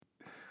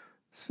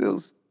This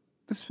feels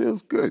this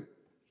feels good.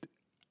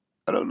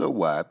 I don't know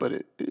why, but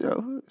it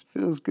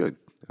feels good.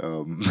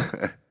 What's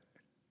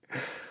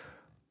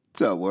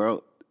up,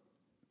 world?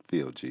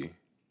 VOG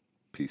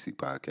PC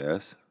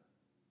podcast.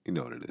 You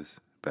know what it is.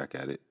 Back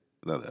at it.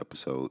 Another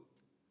episode.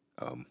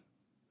 Um,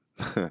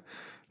 in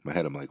my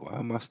head, I'm like, why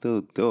am I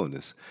still doing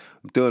this?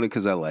 I'm doing it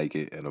because I like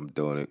it, and I'm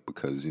doing it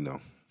because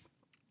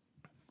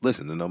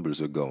listen, the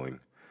numbers are going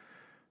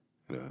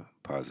in a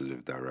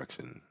positive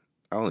direction.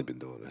 I only been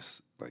doing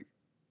this like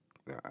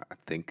I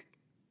think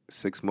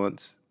 6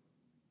 months,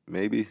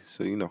 maybe.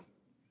 So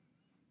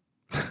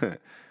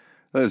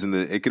listen,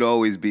 it could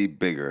always be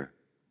bigger,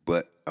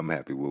 but I'm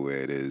happy with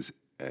where it is.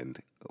 And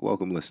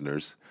welcome,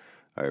 listeners.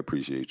 I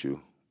appreciate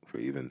you for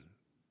even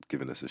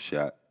giving us a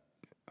shot.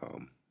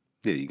 Um,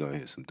 yeah, you're gonna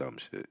hear some dumb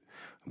shit.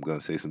 I'm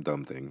gonna say some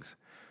dumb things.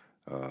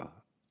 Uh,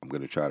 I'm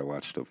gonna try to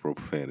watch the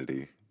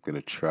profanity. I'm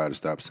gonna try to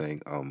stop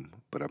saying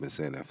but I've been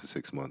saying that for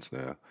 6 months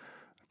now.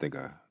 I think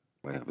I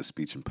might have a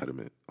speech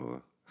impediment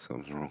or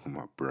something's wrong with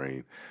my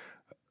brain.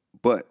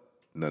 But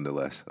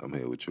nonetheless, I'm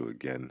here with you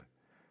again.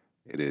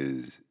 It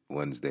is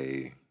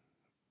Wednesday,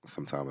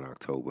 sometime in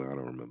October. I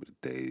don't remember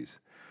the days.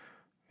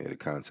 Yeah, the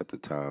concept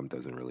of time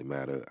doesn't really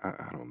matter.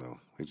 I don't know.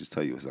 They just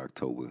tell you it's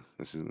October.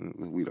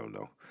 We don't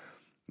know.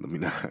 Let me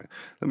not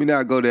let me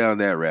not go down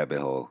that rabbit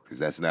hole because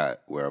that's not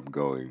where I'm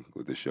going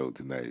with the show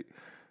tonight.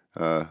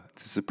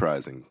 It's a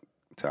surprising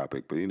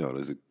topic, but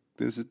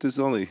there's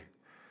only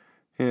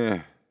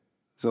yeah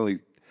there's only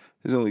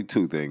there's only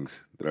two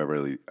things that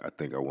I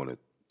think I want to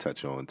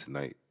touch on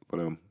tonight. But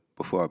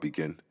before I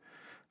begin,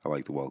 I'd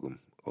like to welcome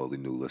all the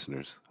new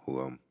listeners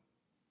who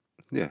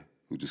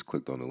just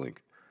clicked on the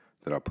link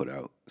that I put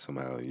out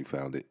somehow and you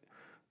found it.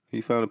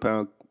 You found a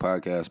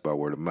podcast by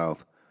word of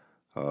mouth.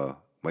 Uh,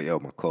 my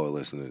core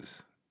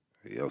listeners.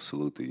 Yo,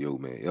 salute to you,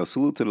 man. Yo,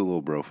 salute to the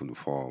little bro from the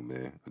farm,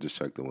 man. I just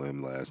checked in with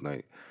him last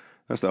night.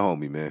 That's the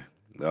homie, man.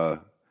 Uh,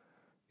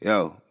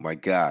 my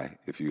guy,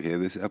 if you hear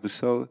this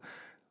episode,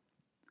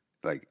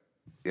 like,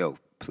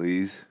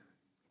 please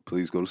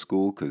go to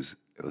school, cause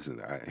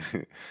listen,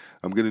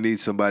 I'm gonna need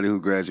somebody who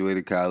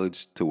graduated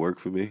college to work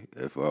for me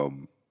if I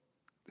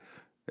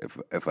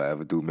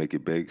ever do make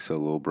it big. So,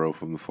 little bro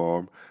from the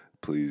farm,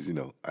 please,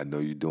 I know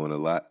you're doing a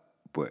lot,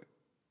 but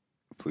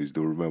please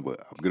do remember,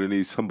 I'm gonna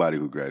need somebody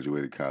who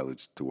graduated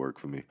college to work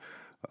for me.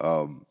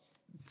 Um,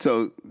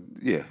 so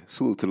yeah,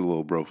 salute to the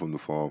little bro from the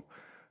farm.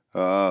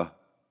 Uh,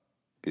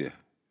 yeah,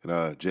 and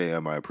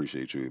JM, I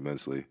appreciate you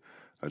immensely.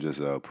 I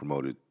just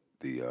promoted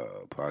the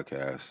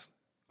podcast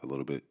a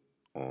little bit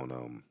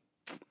on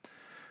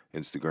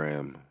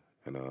Instagram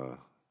and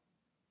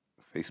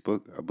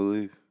Facebook, I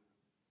believe,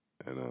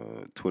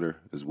 and Twitter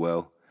as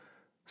well.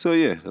 So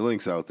yeah, the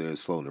link's out there.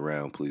 It's floating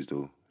around. Please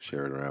do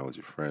share it around with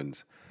your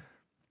friends.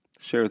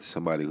 Share it to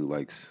somebody who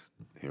likes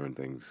hearing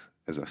things,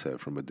 as I said,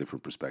 from a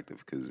different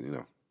perspective. Because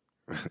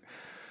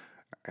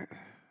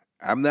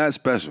I'm not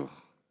special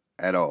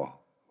at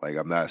all. Like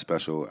I'm not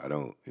special. I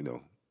don't,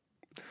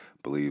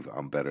 believe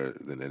I'm better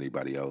than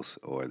anybody else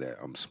or that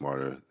I'm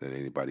smarter than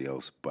anybody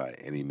else by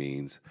any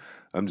means.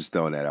 I'm just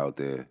throwing that out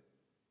there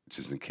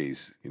just in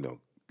case, you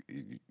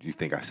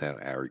think I sound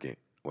arrogant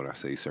when I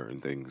say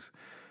certain things.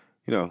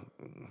 You know,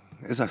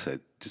 as I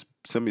said, just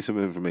send me some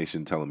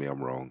information telling me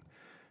I'm wrong,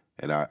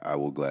 and I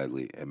will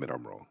gladly admit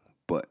I'm wrong.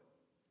 But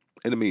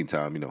in the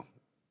meantime,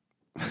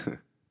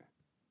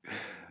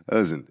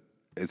 listen,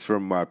 it's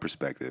from my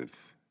perspective.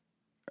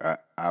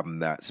 I'm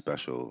not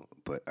special,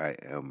 but I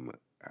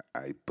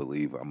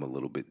believe I'm a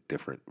little bit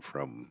different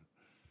from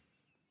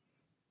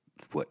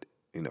what,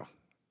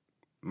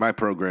 my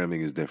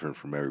programming is different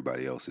from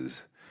everybody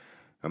else's.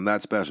 I'm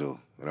not special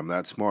and I'm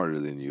not smarter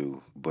than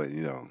you, but,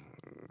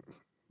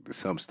 there's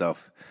some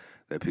stuff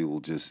that people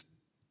just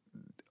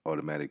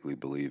automatically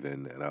believe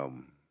in.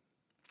 And,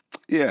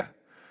 yeah,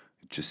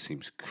 it just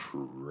seems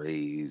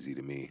crazy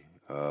to me.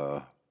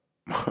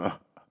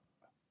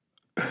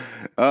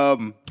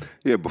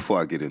 Yeah,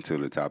 before I get into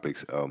the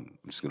topics, I'm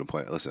just gonna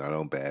point. Listen, I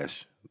don't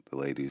bash the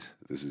ladies.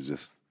 This is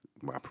just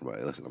my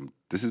provide. Listen,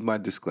 this is my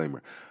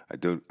disclaimer. I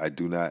do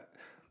not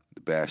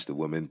bash the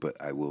women,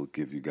 but I will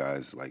give you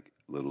guys like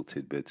little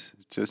tidbits,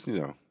 just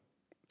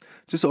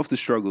off the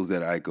struggles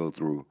that I go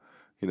through,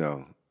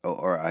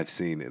 or I've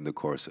seen in the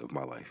course of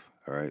my life.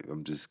 All right,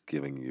 I'm just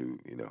giving you,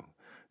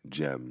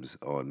 gems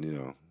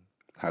on,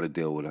 how to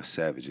deal with us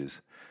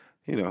savages,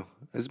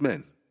 as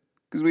men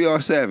because we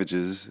are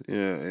savages.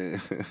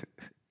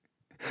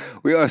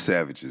 We are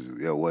savages.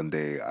 One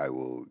day I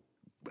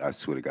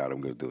swear to God,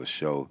 I'm going to do a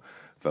show.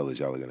 Fellas,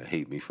 y'all are going to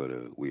hate me for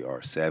the We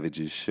Are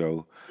Savages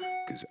show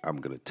because I'm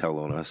going to tell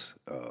on us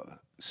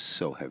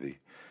so heavy.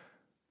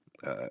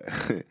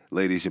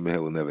 Ladies, your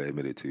man will never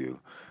admit it to you,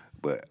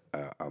 but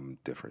I'm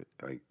different.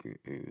 Like,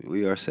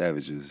 we are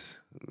savages.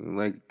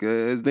 Like,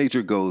 as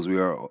nature goes, we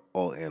are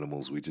all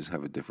animals. We just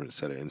have a different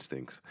set of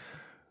instincts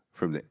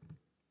from the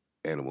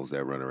animals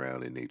that run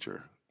around in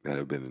nature that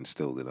have been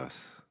instilled in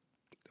us,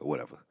 or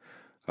whatever.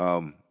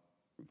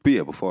 But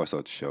yeah, before I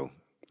start the show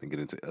and get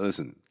into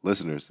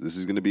listeners, this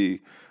is going to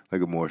be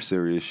like a more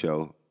serious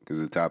show because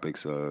the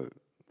topics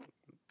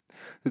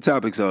the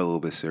topics are a little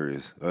bit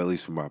serious, or at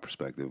least from my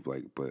perspective.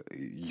 Like, but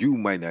you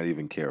might not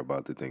even care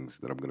about the things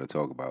that I'm going to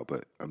talk about,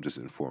 but I'm just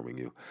informing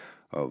you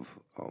of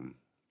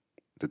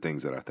the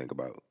things that I think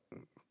about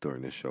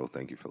during this show.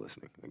 Thank you for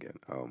listening again.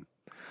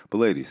 But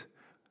ladies,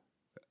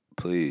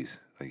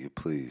 please, like,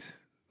 please,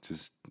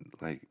 just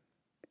like,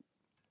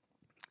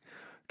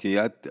 can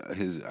y'all?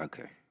 His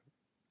okay.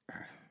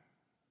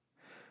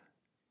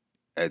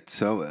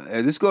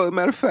 And this goes.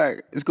 Matter of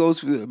fact, this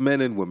goes for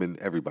men and women,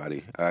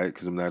 everybody. All right,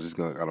 because I'm not just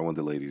going. I don't want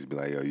the ladies to be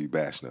like, "Yo, you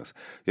bashing us."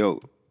 Yo,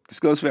 this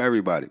goes for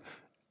everybody.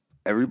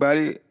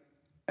 Everybody,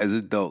 as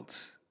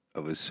adults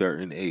of a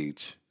certain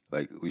age,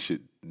 like we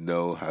should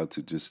know how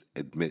to just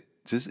admit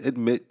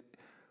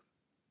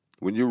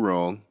when you're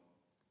wrong.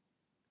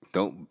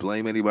 Don't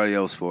blame anybody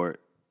else for it.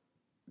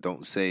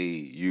 Don't say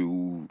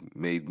you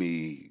made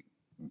me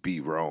be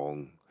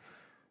wrong.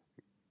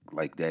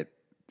 Like that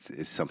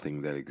is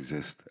something that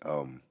exists.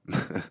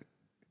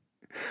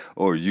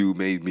 Or you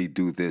made me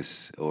do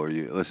this, or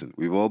you listen.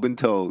 We've all been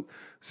told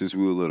since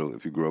we were little,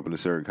 if you grew up in a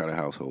certain kind of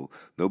household,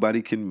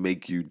 nobody can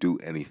make you do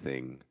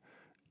anything,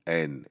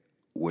 and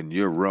when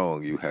you're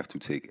wrong, you have to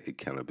take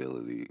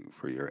accountability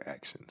for your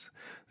actions.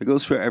 It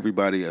goes for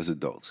everybody as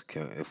adults.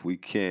 If we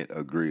can't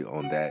agree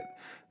on that,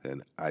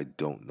 then I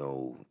don't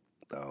know.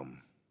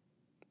 Um,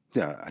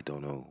 yeah, I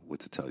don't know what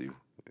to tell you.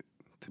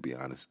 To be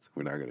honest,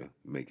 we're not gonna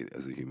make it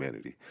as a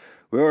humanity.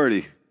 We're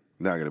already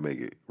not gonna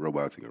make it.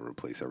 Robots are gonna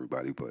replace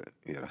everybody, but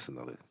yeah, that's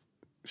another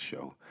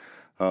show.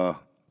 Uh,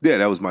 yeah,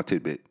 that was my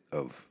tidbit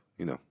of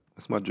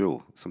that's my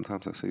jewel.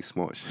 Sometimes I say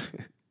smart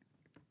shit.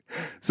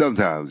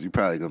 Sometimes you're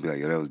probably gonna be like,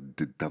 "Yo, that was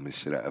the dumbest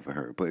shit I ever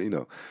heard," but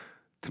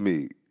to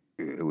me,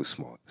 it was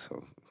smart.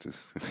 So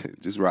just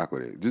just rock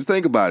with it. Just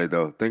think about it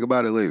though. Think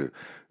about it later.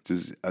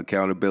 Just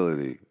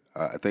accountability.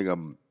 I think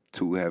I'm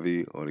too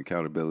heavy on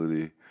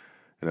accountability,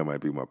 and that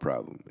might be my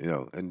problem.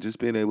 And just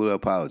being able to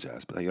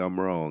apologize. But like, I'm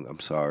wrong. I'm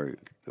sorry.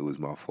 It was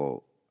my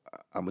fault.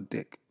 I'm a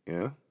dick.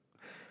 Yeah.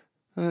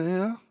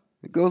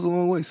 It goes a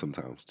long way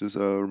sometimes. Just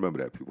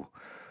remember that, people.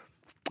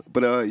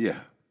 But yeah,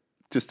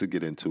 just to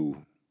get into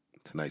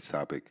tonight's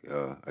topic,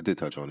 I did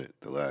touch on it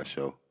the last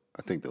show.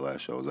 I think the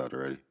last show is out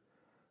already.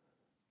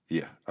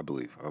 Yeah, I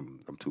believe.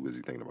 I'm too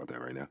busy thinking about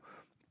that right now.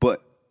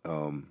 But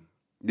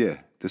yeah,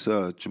 this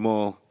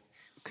Jamal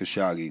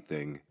Khashoggi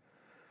thing,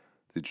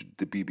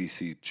 the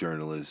BBC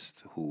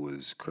journalist who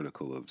was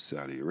critical of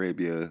Saudi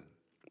Arabia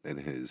and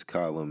his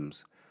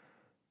columns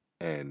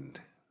and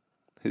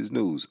his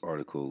news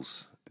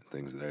articles and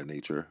things of that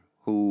nature,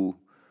 who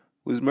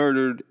was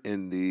murdered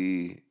in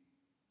the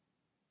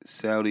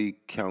Saudi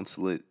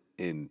consulate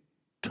in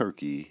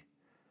Turkey.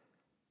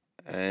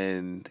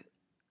 And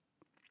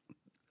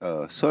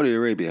Saudi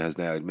Arabia has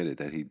now admitted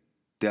that he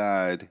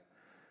died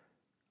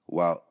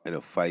while in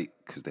a fight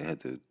because they had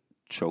to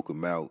choke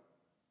him out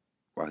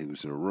while he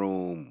was in a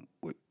room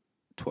with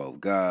 12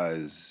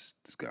 guys.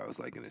 This guy was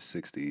like in his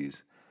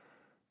 60s.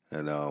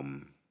 And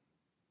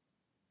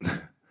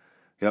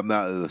yeah, I'm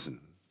not,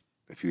 listen,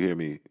 if you hear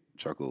me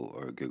chuckle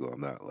or giggle,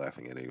 I'm not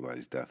laughing at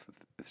anybody's death.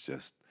 It's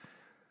just,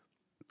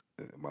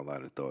 my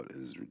line of thought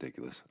is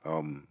ridiculous.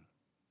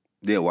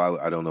 Yeah, why?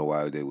 I don't know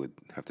why they would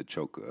have to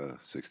choke a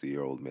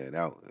 60-year-old man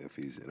out if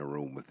he's in a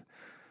room with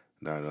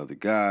 9 other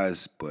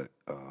guys. But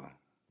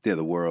yeah,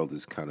 the world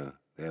is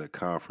they had a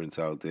conference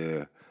out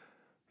there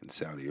in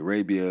Saudi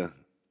Arabia.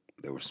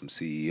 There were some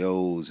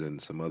CEOs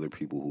and some other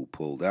people who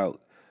pulled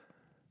out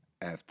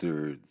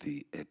after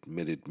the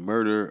admitted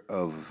murder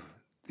of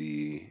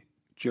the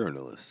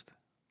journalist.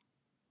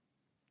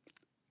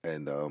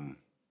 And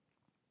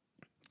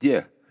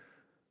yeah,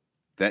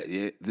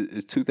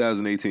 it's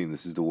 2018.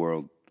 This is the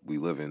world we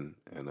live in,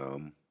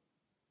 and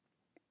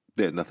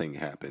yeah, nothing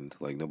happened.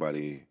 Like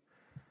nobody,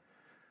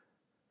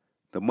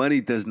 the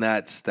money does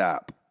not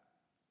stop.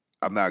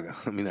 Let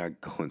me not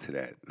go into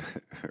that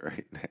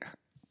right now.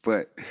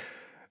 But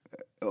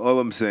all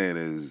I'm saying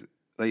is,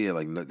 like, yeah,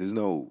 like there's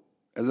no,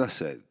 as I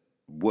said,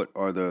 what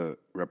are the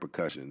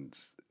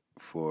repercussions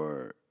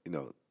for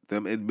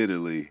them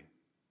admittedly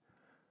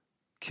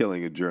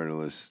killing a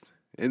journalist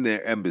in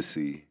their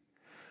embassy?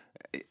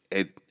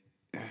 It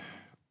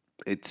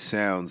it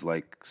sounds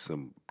like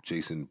some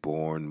Jason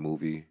Bourne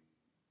movie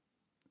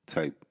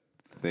type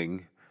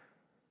thing.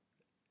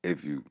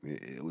 If you,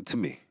 to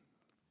me,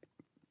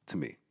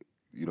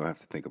 you don't have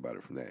to think about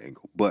it from that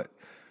angle, but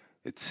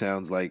it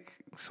sounds like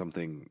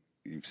something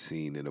you've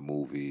seen in a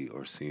movie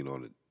or seen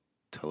on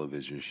a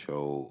television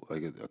show,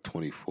 like a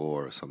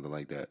 24 or something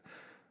like that.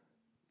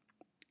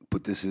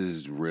 But this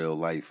is real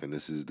life, and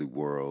this is the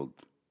world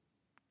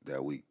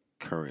that we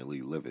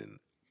currently live in.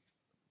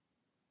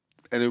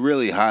 And it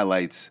really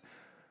highlights,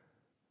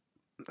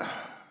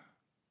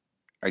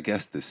 I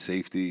guess, the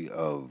safety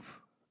of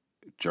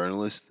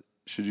journalists,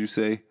 should you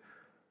say,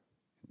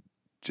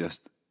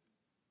 just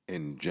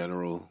in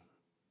general.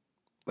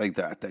 Like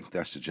that, I think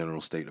that's the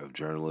general state of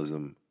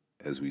journalism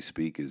as we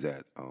speak, is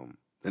that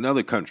in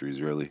other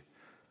countries, really,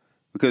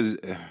 because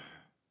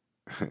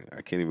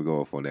I can't even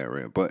go off on that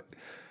rant, but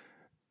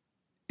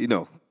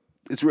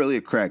it's really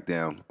a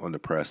crackdown on the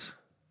press.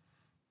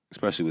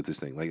 especially with this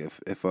thing. Like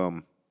if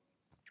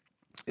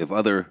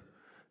other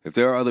if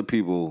there are other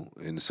people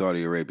in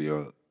Saudi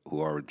Arabia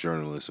who are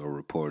journalists or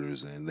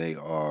reporters and they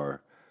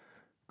are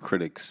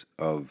critics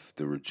of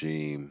the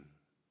regime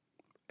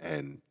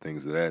and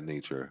things of that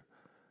nature,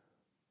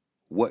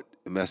 what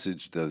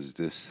message does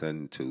this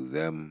send to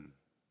them,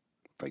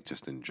 like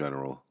just in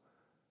general,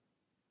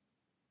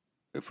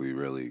 if we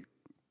really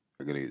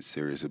are gonna get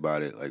serious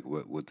about it? Like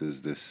what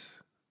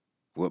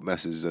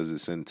message does it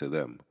send to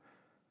them?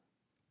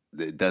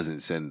 It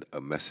doesn't send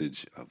a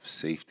message of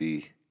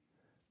safety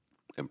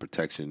and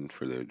protection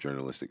for their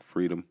journalistic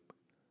freedom.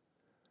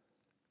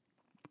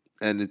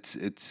 And it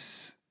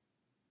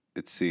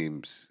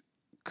seems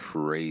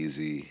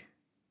crazy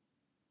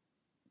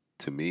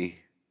to me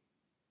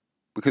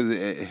because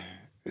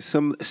it's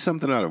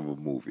something out of a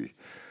movie,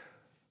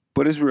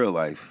 but it's real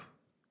life,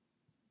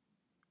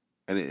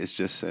 and it's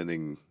just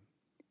sending.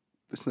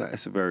 It's not.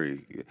 It's a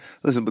very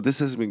listen, but this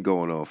has been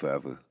going on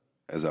forever,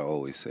 as I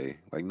always say.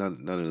 Like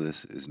none of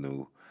this is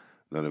new.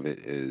 None of it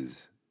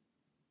is.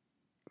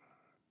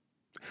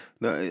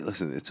 No,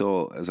 listen. It's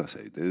all as I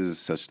say. There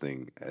is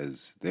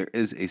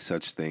a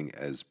such thing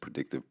as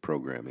predictive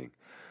programming,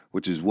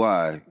 which is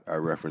why I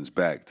reference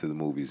back to the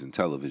movies and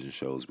television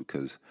shows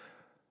because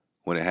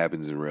when it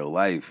happens in real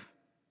life,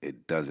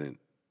 it doesn't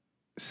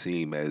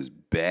seem as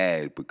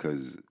bad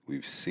because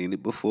we've seen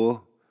it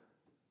before.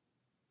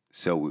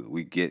 So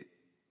we get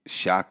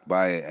shocked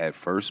by it at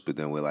first, but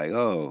then we're like,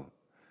 oh,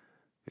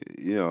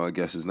 I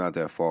guess it's not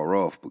that far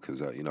off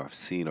because I've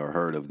seen or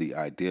heard of the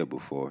idea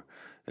before,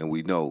 and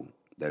we know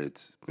that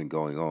it's been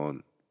going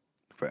on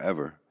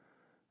forever.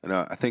 And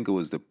I think it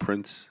was the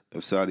Prince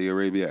of Saudi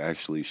Arabia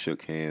actually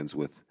shook hands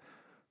with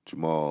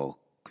Jamal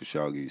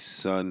Khashoggi's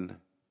son,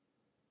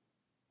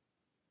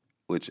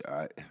 which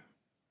I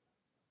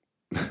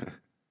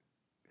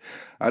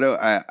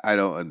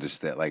don't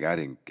understand. Like I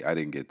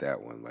didn't get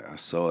that one. Like I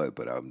saw it,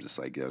 but I'm just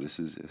like, yo, this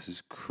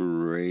is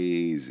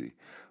crazy.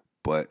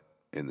 But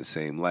in the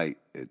same light,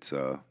 it's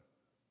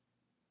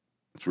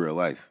real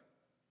life.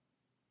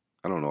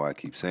 I don't know why I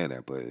keep saying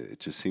that, but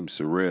it just seems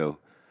surreal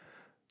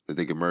that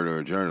they could murder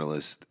a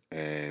journalist.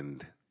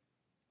 And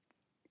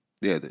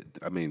yeah,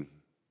 I mean,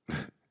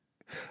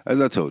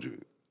 as I told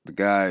you, the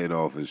guy in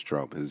office,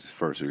 Trump, his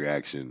first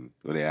reaction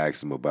when they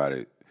asked him about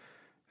it,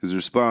 his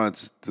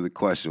response to the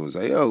question was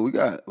like, "Yo, we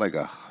got like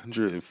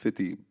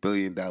 $150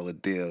 billion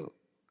deal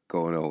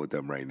going on with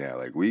them right now.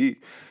 Like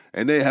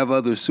and they have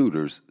other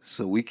suitors,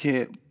 so we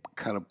can't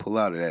kind of pull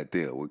out of that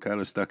deal. We're kind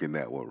of stuck in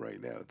that one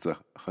right now. It's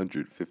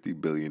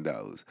 $150 billion."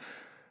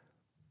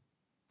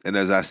 And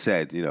as I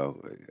said,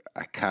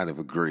 I kind of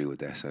agree with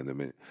that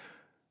sentiment.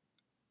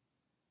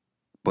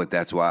 But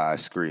that's why I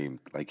screamed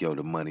like, "Yo,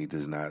 the money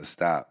does not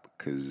stop,"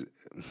 because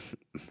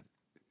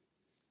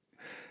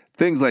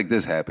things like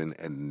this happen,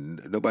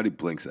 and nobody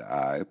blinks an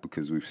eye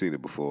because we've seen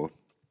it before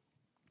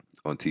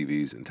on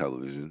TVs and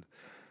television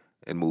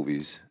and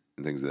movies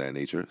and things of that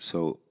nature.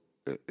 So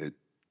it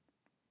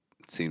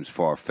seems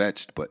far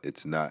fetched, but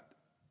it's not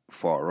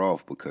far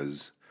off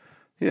because,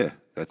 yeah,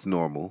 that's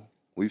normal.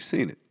 We've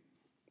seen it.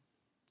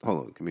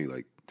 Hold on, give me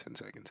like 10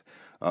 seconds.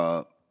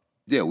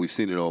 Yeah, we've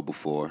seen it all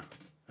before,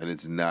 and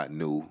it's not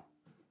new.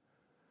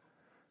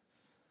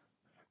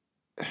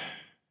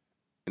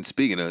 And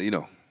speaking of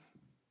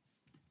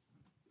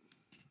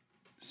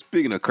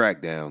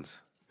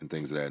crackdowns and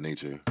things of that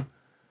nature,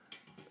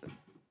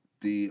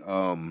 the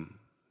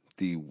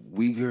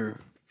Uyghur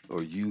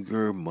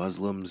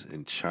Muslims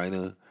in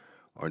China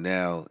are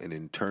now in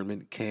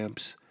internment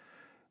camps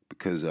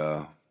because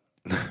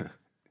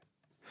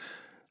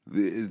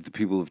the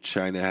people of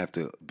China have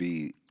to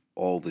be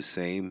all the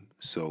same.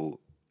 So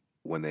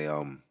when they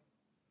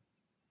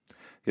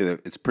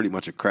it's pretty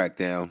much a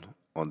crackdown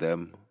on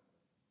them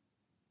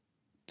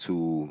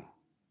to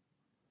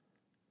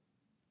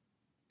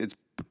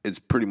it's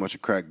pretty much a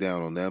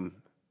crackdown on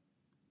them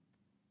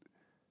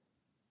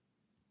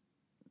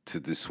to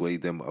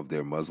dissuade them of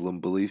their Muslim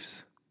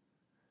beliefs.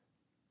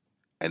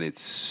 And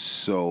it's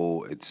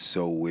so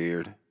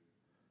weird.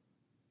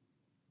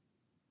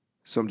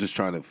 So I'm just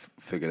trying to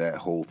figure that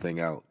whole thing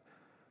out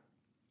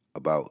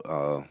about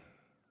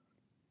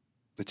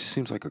it just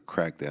seems like a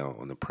crackdown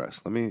on the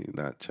press. Let me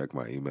not check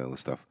my email and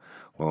stuff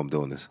while I'm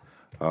doing this.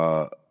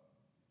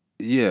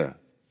 Yeah,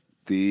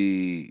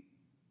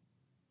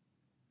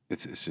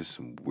 it's just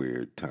some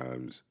weird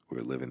times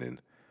we're living in,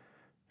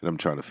 and I'm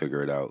trying to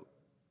figure it out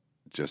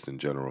just in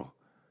general.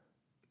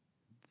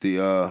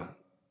 The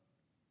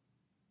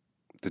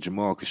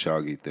Jamal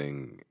Khashoggi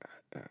thing,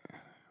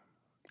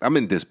 I'm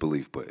in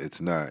disbelief, but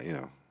it's not,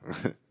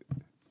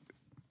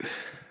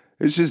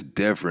 it's just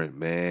different,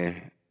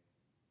 man.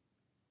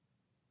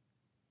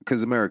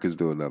 Because America's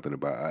doing nothing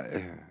about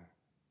it.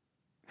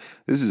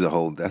 That's a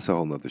whole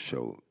nother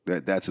show.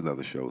 That's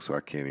another show, so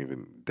I can't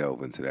even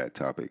delve into that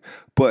topic.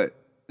 But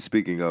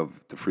speaking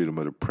of the freedom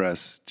of the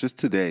press, just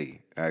today,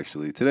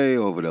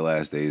 over the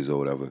last days or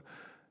whatever,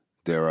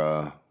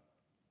 there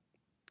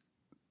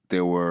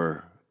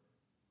were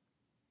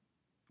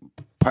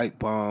pipe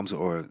bombs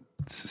or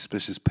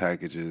suspicious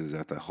packages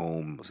at the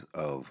homes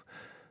of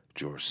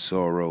George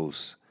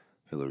Soros,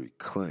 Hillary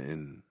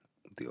Clinton,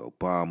 the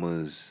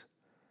Obamas,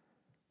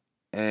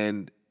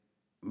 and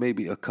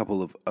maybe a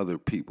couple of other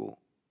people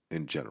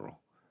in general.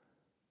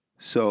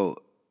 So,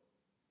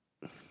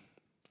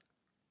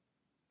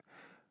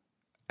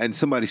 and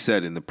somebody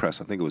said in the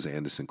press, I think it was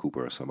Anderson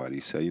Cooper or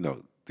somebody said,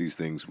 these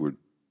things were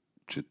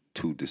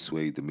to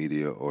dissuade the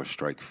media or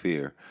strike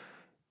fear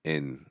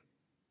in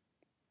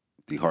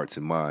the hearts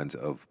and minds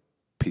of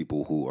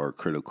people who are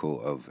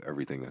critical of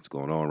everything that's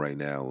going on right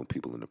now and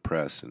people in the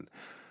press and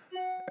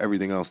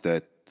everything else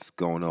that's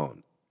going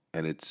on.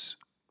 And it's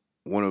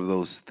one of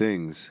those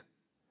things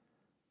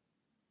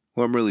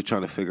where I'm really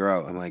trying to figure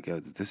out. I'm like,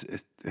 this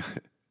is.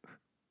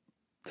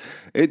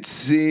 It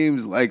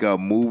seems like a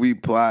movie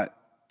plot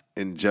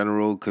in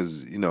general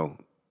because,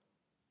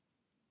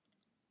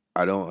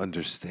 I don't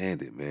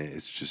understand it, man.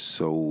 It's just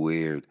so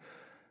weird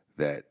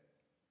that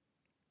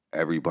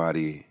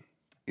everybody,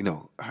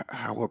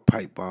 how are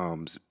pipe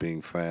bombs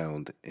being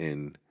found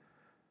in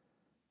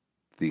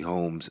the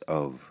homes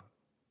of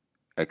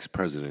ex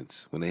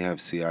presidents when they have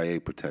CIA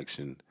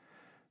protection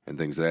and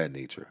things of that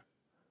nature?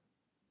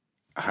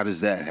 How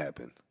does that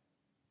happen?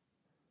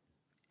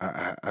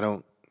 I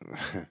don't.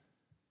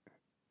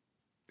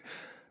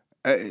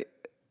 I,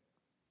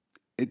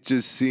 it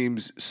just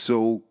seems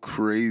so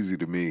crazy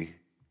to me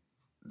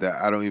that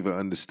I don't even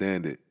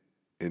understand it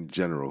in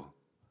general.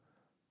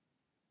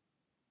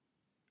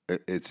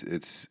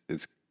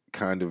 It's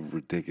kind of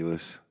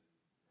ridiculous.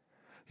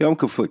 Yeah, I'm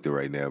conflicted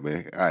right now,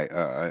 man.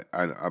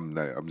 I'm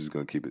not. I'm just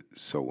gonna keep it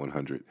so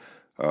 100.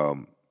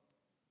 Um,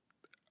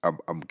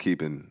 I'm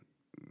keeping.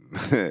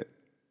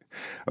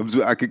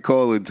 I could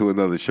call into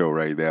another show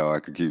right now. I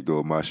could keep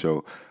doing my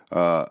show.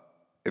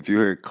 If you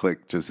hear a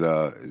click, just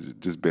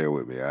bear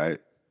with me. All right.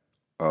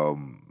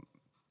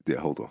 Yeah.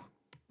 Hold on.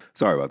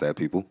 Sorry about that,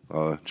 people.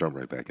 Jump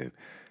right back in.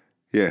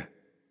 Yeah.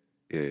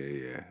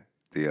 Yeah.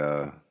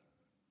 The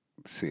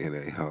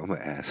CNA. I'm an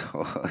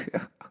asshole.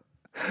 Yeah.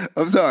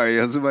 I'm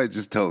sorry. Somebody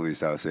just told me to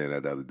stop saying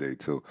that the other day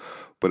too.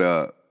 But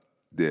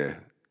yeah,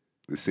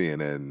 the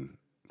CNN,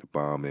 the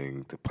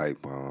bombing, the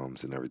pipe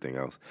bombs, and everything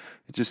else.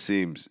 It just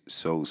seems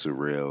so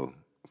surreal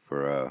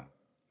for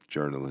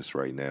journalists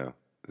right now.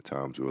 The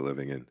times we're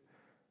living in.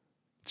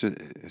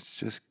 It's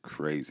just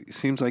crazy. It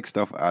seems like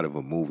stuff out of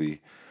a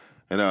movie,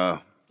 and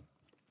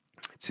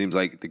it seems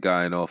like the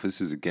guy in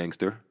office is a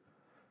gangster.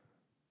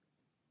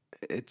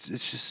 It's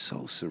just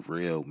so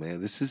surreal,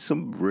 man. This is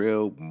some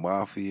real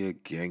mafia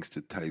gangster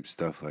type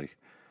stuff. Like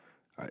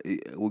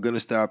we're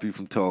gonna stop you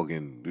from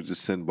talking. We'll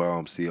just send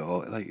bombs to you.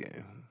 All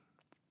like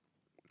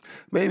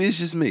maybe it's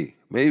just me.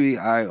 Maybe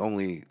I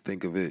only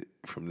think of it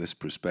from this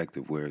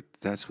perspective where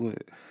that's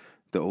what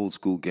the old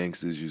school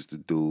gangsters used to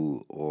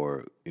do,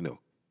 or the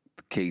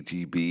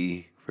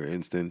KGB, for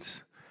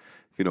instance.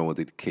 If you know what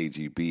the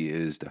KGB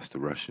is, that's the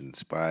Russian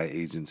spy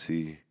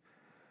agency,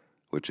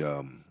 which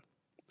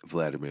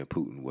Vladimir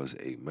Putin was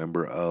a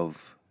member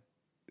of.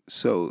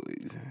 So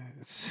it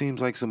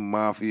seems like some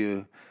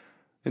mafia,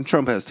 and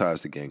Trump has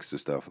ties to gangster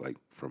stuff, like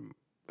from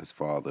his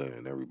father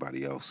and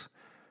everybody else.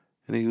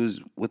 And he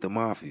was with the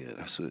mafia.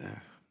 That's what.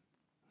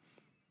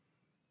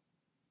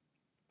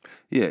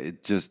 Yeah,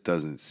 it just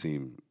doesn't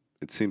seem.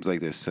 It seems like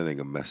they're sending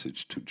a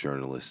message to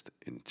journalists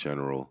in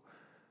general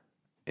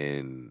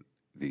in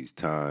these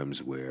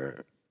times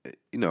where,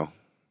 you know,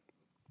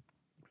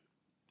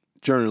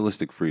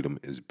 journalistic freedom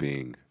is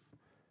being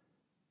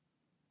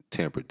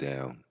tampered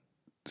down,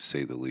 to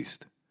say the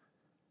least.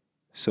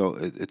 So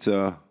it's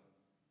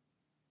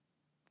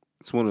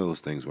one of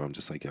those things where I'm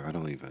just like, I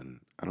don't even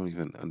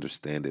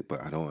understand it,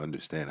 but I don't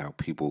understand how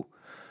people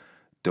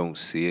don't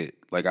see it.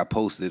 Like I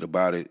posted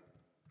about it.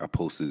 I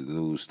posted the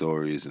news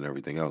stories and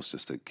everything else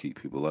just to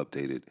keep people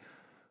updated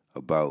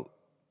about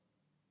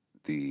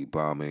the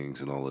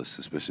bombings and all the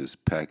suspicious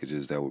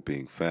packages that were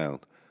being found.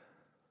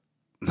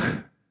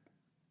 The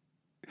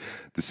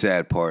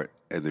sad part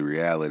and the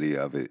reality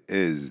of it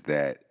is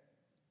that,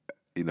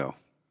 you know,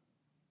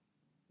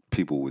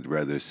 people would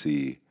rather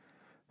see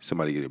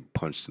somebody getting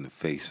punched in the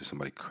face or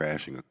somebody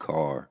crashing a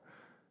car,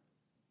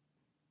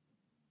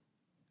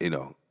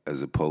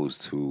 as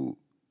opposed to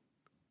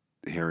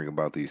hearing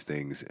about these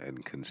things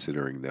and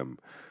considering them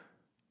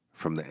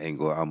from the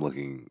angle I'm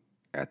looking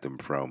at them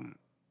from.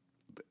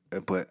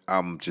 But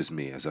I'm just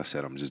me, as I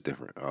said, I'm just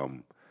different.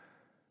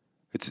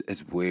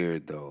 It's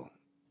weird though,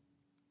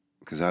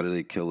 because how do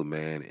they kill a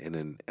man in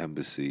an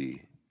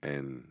embassy?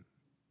 And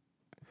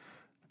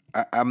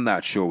I'm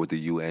not sure what the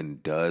UN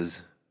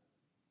does.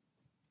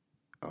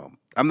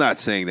 I'm not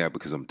saying that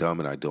because I'm dumb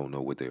and I don't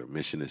know what their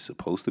mission is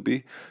supposed to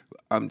be.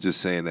 I'm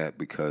just saying that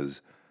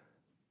because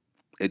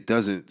it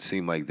doesn't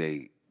seem like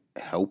they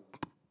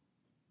help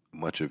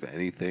much of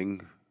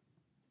anything.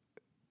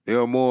 There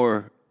are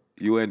more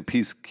UN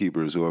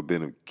peacekeepers who have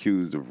been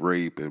accused of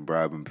rape and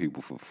bribing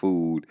people for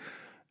food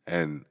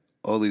and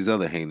all these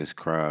other heinous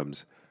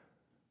crimes.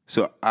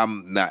 So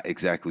I'm not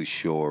exactly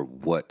sure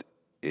what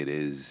it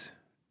is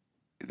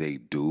they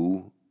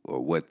do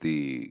or what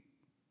the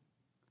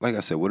like I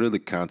said, what are the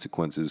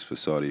consequences for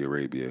Saudi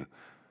Arabia?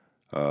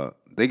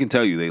 They can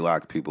tell you they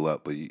locked people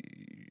up, but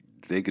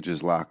they could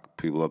just lock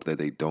people up that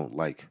they don't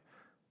like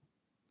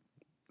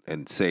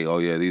and say, oh,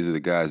 yeah, these are the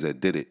guys that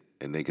did it,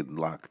 and they could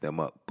lock them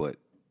up. But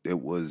it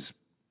was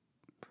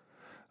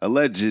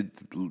alleged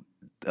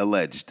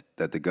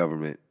that the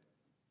government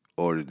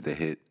ordered the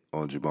hit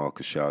on Jamal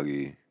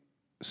Khashoggi.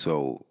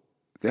 So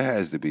there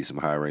has to be some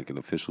high-ranking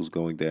officials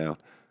going down,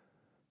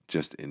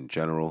 just in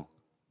general.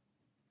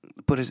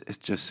 But it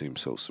just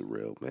seems so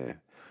surreal, man.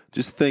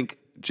 Just think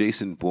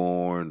Jason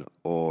Bourne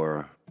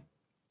or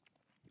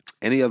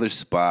any other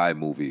spy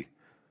movie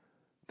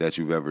that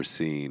you've ever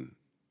seen.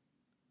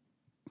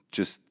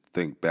 Just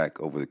think back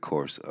over the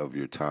course of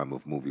your time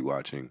of movie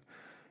watching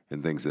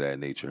and things of that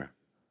nature.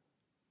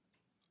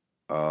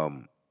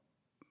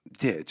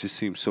 Yeah, it just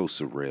seems so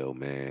surreal,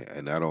 man.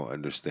 And I don't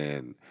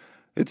understand.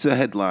 It's a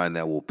headline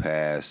that will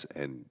pass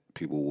and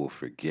people will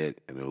forget,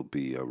 and it'll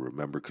be a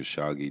Remember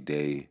Khashoggi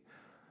Day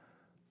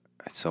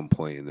at some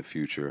point in the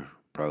future,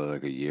 probably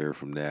like a year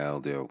from now.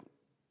 They'll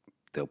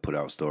put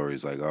out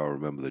stories like, "Oh,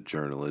 remember the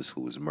journalist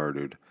who was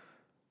murdered."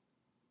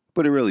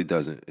 But it really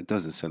doesn't. It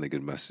doesn't send a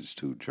good message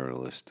to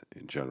journalists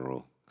in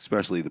general,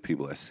 especially the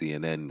people at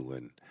CNN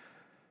when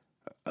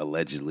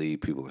allegedly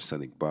people are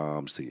sending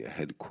bombs to your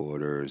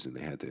headquarters and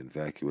they had to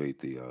evacuate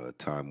the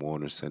Time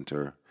Warner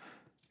Center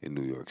in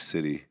New York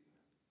City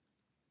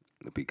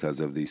because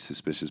of the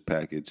suspicious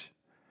package.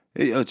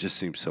 It just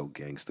seems so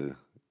gangster.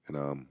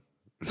 And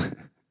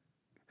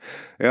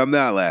yeah, I'm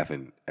not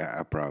laughing,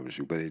 I promise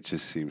you, but it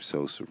just seems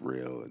so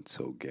surreal and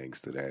so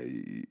gangster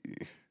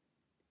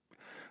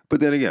but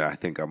then again, I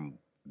think I'm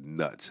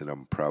nuts and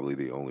I'm probably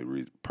the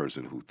only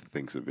person who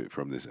thinks of it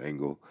from this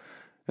angle.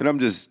 And I'm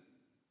just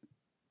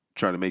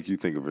trying to make you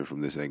think of it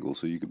from this angle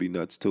so you could be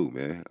nuts too,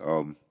 man.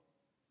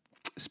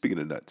 Speaking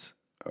of nuts,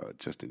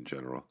 just in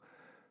general,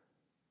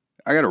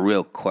 I got a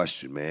real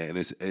question, man. And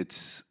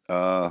it's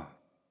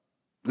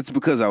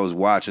because I was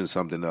watching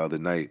something the other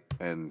night,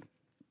 and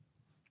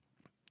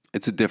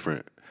it's a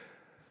different.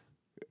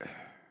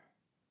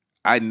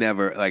 I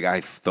never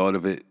I thought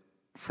of it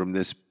from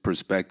this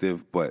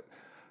perspective, but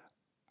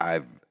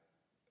I've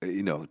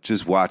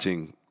just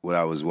watching what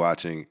I was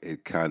watching,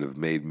 it kind of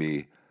made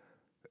me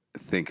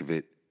think of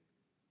it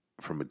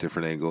from a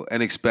different angle,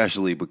 and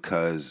especially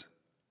because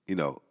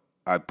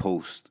I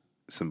post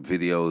some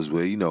videos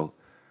where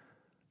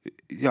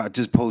I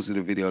just posted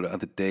a video the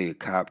other day. A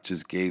cop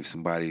just gave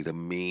somebody the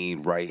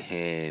mean right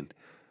hand.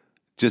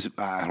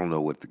 I don't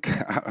know what the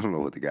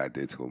guy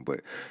did to him,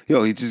 but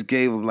he just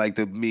gave him like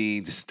the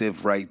mean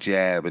stiff right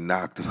jab and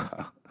knocked him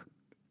out.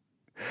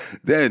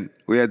 Then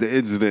we had the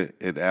incident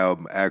in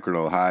Akron,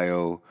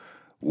 Ohio,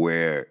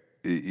 where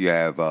you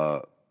have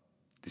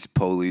these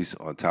police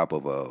on top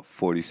of a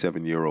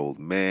 47-year-old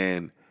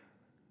man,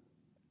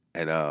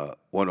 and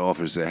one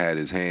officer had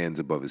his hands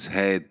above his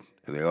head,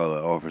 and the other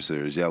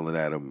officer is yelling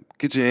at him,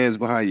 "Get your hands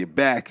behind your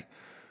back,"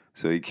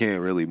 so he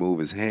can't really move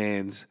his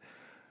hands.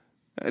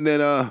 And then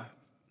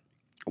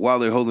while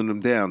they're holding him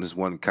down, this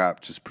one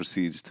cop just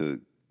proceeds to,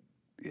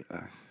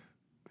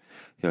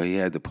 he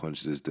had to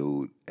punch this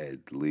dude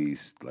at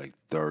least like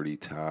 30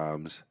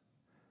 times.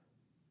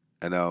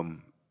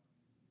 And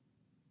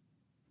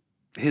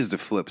here's the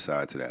flip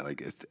side to that.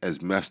 Like,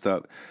 as messed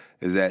up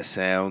as that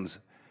sounds,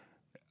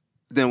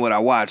 then what I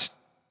watched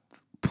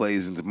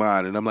plays into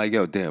mine, and I'm like,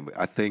 yo, damn,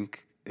 I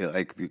think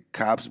like the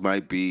cops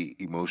might be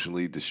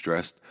emotionally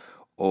distressed,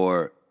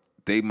 or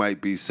they might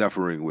be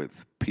suffering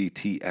with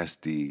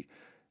PTSD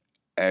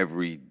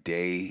every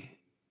day.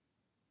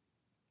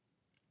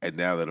 And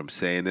now that I'm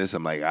saying this,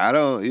 I'm like, I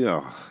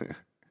don't,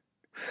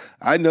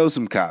 I know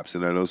some cops,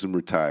 and I know some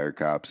retired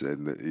cops,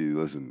 and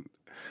listen,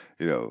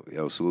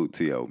 salute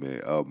to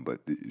man. But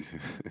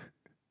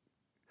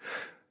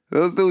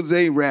those dudes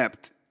ain't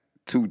wrapped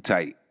too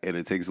tight, and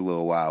it takes a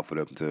little while for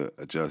them to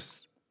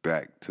adjust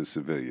back to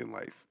civilian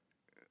life.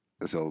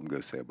 That's all I'm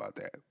gonna say about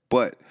that.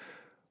 But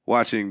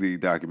watching the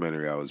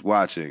documentary I was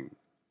watching,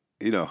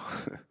 the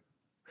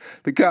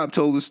cop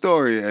told the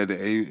story, and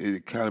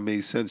it kind of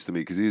made sense to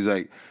me because he was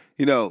like,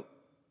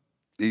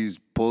 he's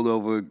pulled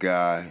over a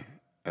guy,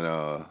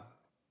 or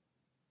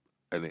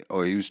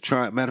he was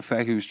trying. Matter of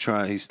fact,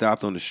 he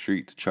stopped on the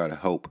street to try to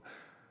help,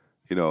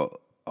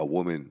 a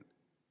woman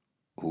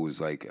who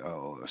was like,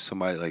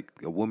 somebody like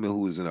a woman who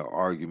was in an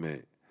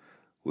argument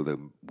with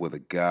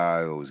a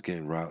guy or was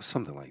getting robbed,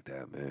 something like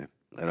that, man.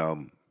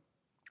 And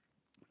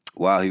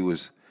while he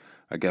was,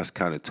 I guess,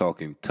 kind of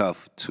talking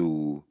tough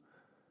to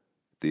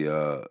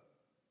the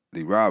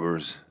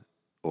robbers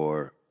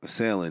or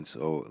assailants,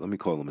 or let me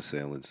call them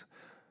assailants,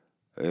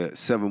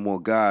 7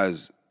 more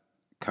guys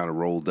kind of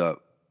rolled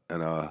up,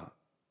 and I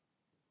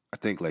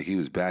think like he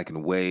was backing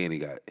away and he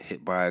got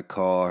hit by a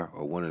car,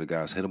 or one of the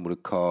guys hit him with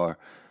a car,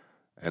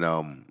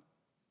 and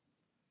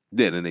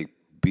then they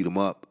beat him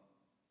up,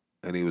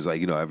 and he was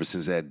like, ever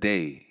since that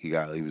day he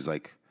was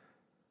like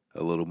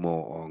a little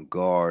more on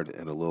guard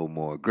and a little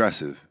more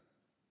aggressive,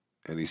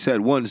 and he said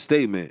one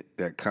statement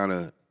that kind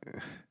of,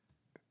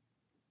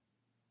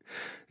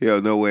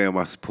 no way am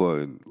I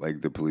supporting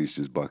like the police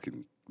just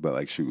about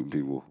like shooting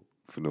people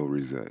for no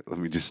reason. Let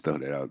me just throw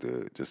that out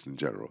there, just in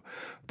general.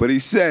 But he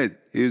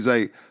was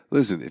like,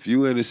 listen, if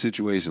you were in a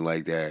situation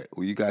like that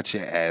where you got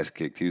your ass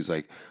kicked, he was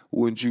like,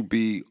 wouldn't you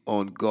be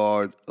on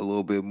guard a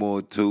little bit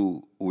more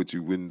too? Would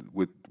you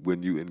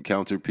when you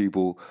encounter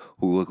people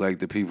who look like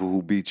the people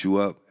who beat you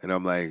up? And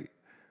I'm like,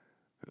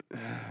 it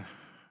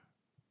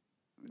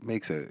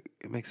makes a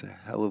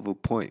hell of a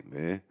point,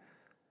 man.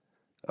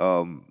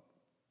 Um,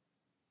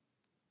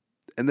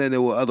 and then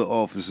there were other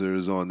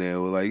officers on there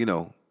who were like,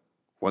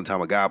 one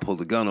time a guy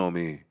pulled a gun on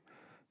me.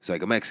 It's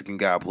like a Mexican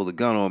guy pulled a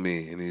gun on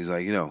me, and he's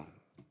like,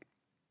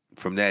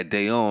 from that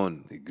day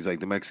on, he's like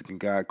the Mexican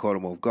guy caught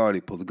him off guard.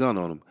 He pulled a gun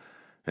on him,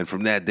 and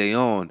from that day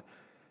on,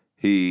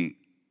 he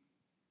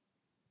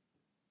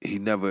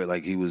never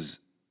like he was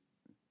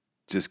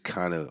just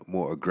kind of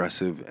more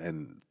aggressive,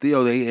 and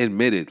they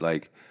admitted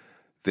like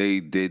they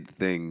did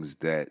things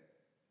that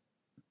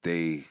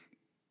they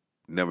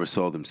never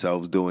saw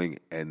themselves doing,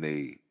 and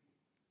they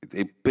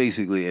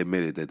basically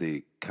admitted that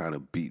they kind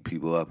of beat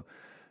people up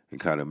and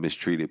kind of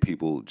mistreated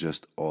people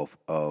just off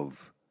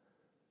of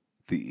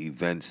the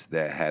events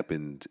that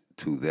happened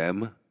to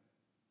them,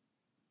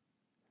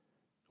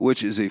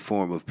 which is a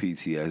form of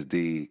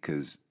PTSD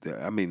because,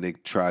 they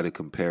try to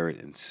compare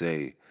it and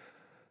say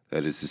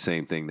that it's the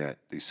same thing that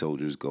the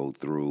soldiers go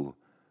through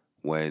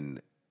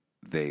when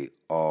they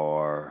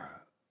are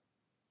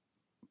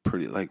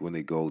pretty, like when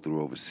they go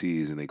through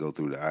overseas and they go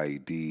through the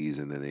IEDs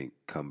and then they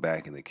come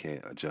back and they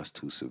can't adjust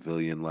to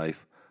civilian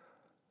life.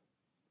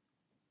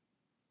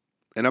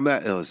 And I'm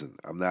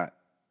not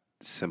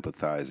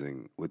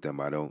sympathizing with them.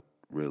 I don't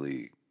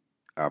really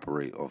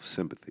operate off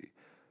sympathy.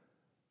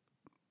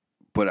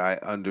 But I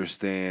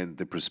understand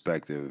the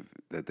perspective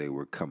that they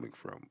were coming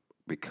from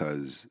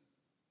because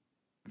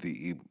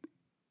the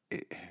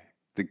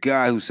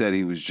guy who said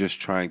he was just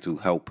trying to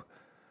help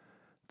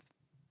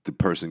the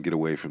person get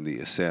away from the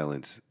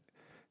assailants,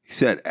 he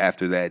said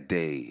after that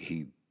day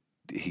he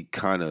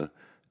kind of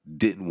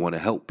didn't want to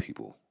help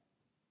people,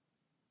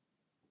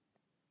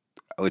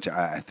 which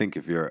I think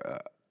if you're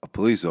a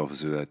police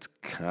officer, that's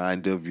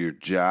kind of your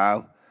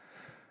job.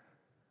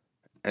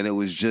 And it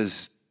was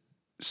just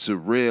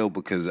surreal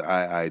because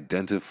I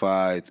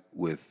identified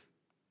with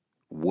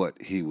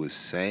what he was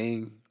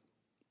saying.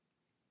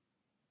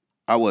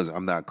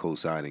 I'm not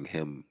co-signing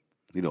him,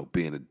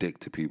 being a dick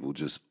to people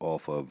just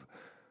off of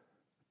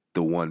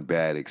the one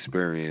bad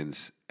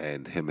experience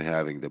and him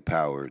having the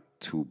power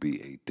to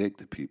be a dick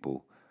to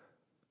people.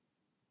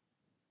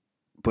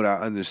 But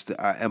I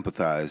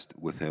empathized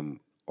with him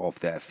off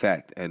that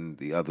fact and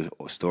the other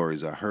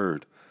stories I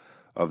heard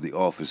of the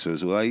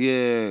officers who were like,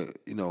 yeah,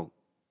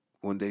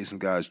 one day some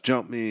guys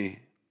jumped me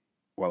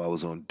while I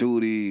was on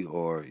duty,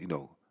 or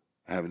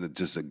having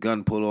just a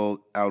gun pulled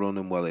out on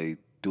them while they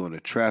doing a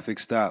traffic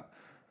stop.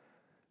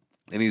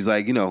 And he's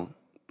like,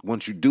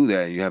 once you do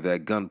that and you have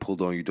that gun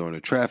pulled on you during a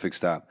traffic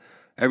stop,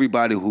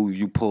 everybody who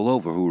you pull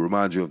over who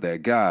reminds you of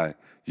that guy,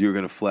 you're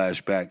gonna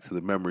flash back to the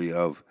memory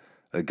of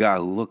a guy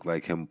who looked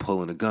like him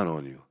pulling a gun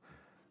on you.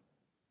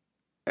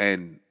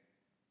 And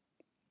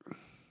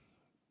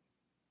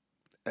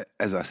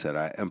as I said,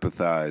 I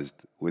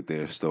empathized with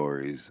their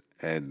stories,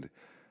 and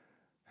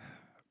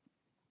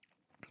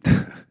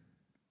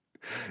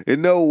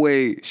in no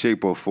way,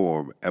 shape, or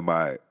form am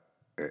I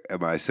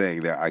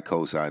saying that I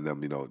co-sign them,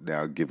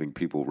 now giving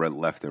people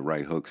left and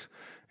right hooks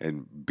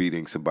and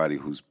beating somebody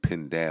who's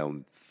pinned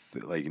down,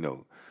 hitting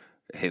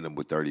them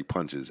with 30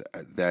 punches.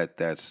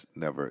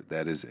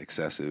 That is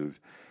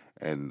excessive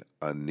and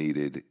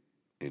unneeded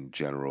in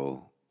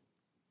general.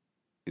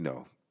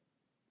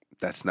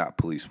 That's not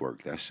police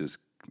work. That's just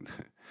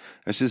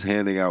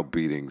handing out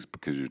beatings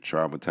because you're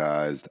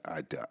traumatized.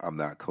 I'm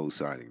not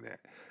co-signing that.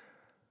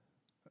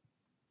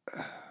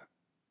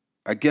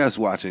 I guess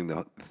watching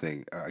the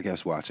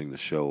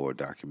show or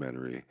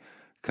documentary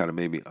kind of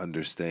made me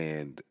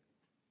understand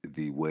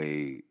the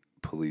way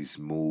police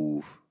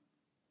move.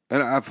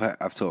 And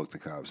I've talked to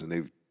cops and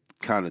they've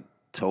kind of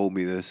told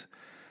me this,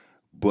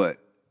 but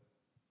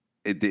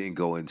it didn't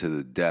go into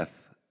the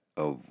depth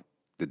of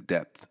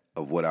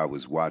what I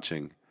was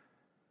watching.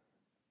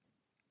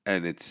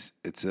 And I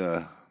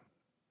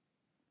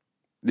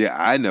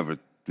never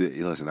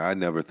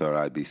thought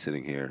I'd be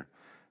sitting here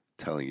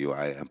telling you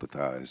I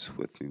empathize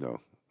with,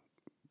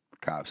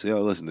 cops.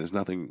 Listen, there's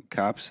nothing,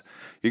 cops,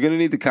 you're going to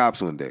need the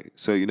cops one day.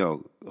 So,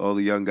 all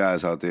the young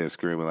guys out there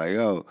screaming like,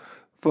 oh,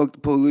 fuck the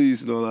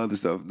police and all that other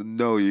stuff.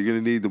 No, you're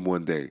going to need them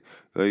one day.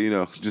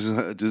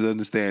 Just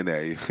understand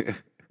that.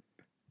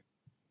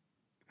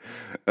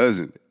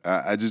 Listen,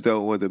 I just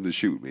don't want them to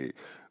shoot me,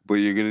 but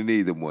you're going to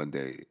need them one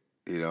day,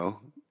 They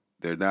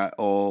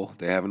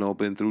haven't all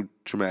been through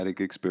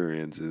traumatic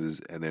experiences,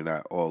 and they're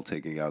not all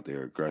taking out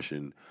their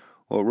aggression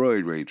or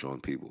roid rage on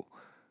people.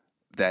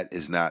 That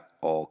is not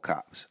all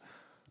cops.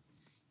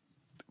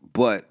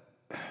 But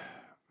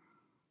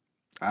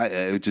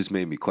it just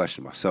made me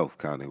question myself,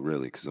 kind of,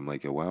 really, because I'm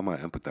like, why am I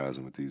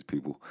empathizing with these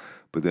people?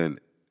 But then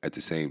at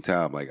the same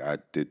time, like, I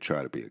did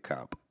try to be a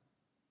cop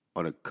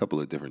on a couple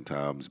of different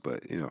times,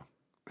 but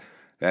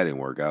that didn't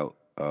work out.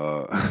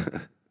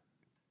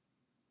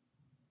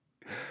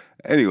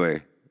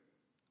 Anyway,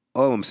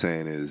 all I'm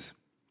saying is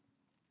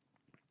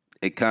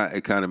it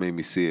kind of made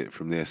me see it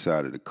from their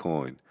side of the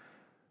coin.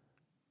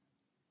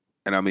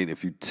 And I mean,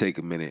 if you take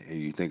a minute and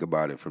you think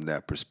about it from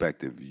that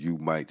perspective, you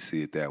might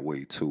see it that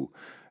way too.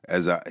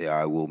 As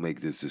I will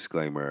make this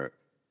disclaimer,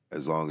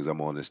 as long as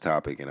I'm on this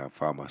topic and I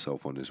find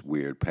myself on this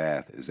weird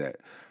path, is that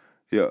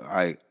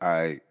yeah,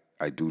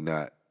 I do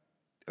not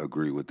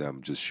agree with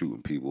them just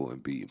shooting people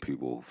and beating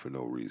people for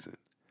no reason.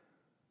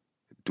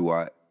 Do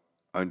I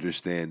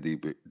understand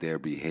their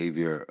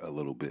behavior a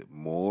little bit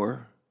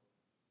more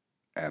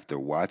after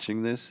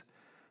watching this?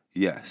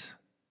 Yes.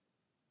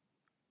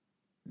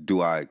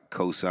 Do I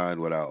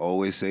co-sign what I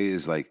always say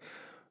is like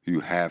you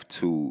have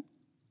to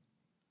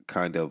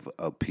kind of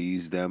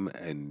appease them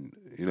and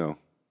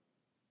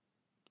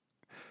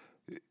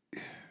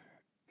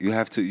you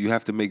have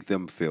to make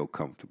them feel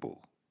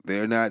comfortable.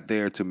 They're not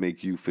there to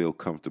make you feel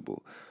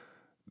comfortable.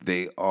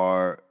 They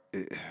are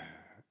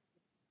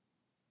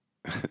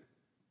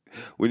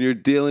when you're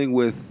dealing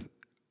with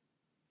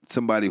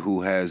somebody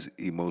who has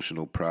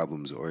emotional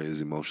problems or is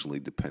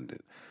emotionally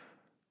dependent.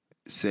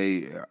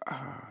 Say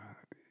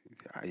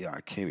yeah,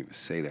 I can't even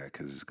say that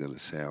because it's gonna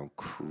sound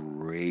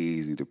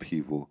crazy to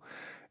people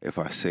if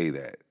I say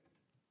that.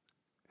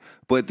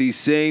 But the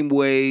same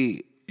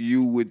way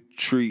you would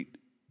treat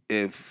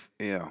if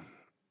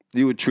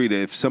you would treat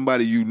it if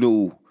somebody you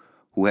knew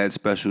who had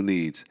special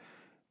needs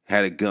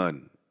had a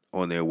gun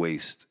on their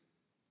waist,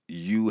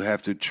 you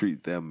have to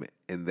treat them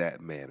in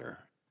that manner,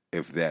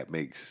 if that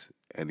makes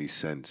any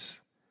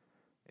sense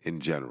in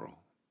general.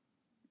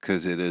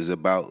 Because it is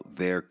about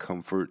their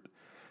comfort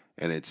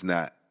and it's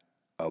not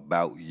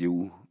about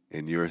you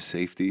and your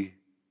safety.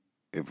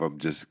 If I'm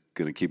just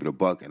gonna keep it a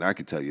buck, and I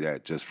can tell you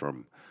that just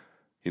from,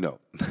 you know,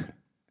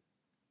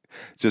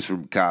 just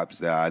from cops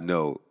that I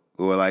know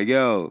who are like,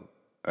 yo,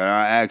 and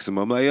I ask them,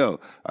 I'm like, yo,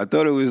 I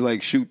thought it was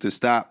like shoot to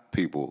stop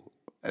people.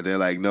 And they're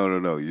like, no, no,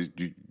 no.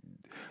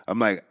 I'm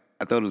like,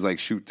 I thought it was like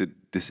shoot to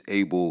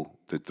disable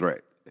the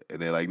threat. And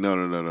they're like, no,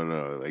 no, no, no,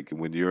 no. Like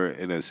when you're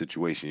in a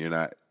situation, you're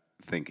not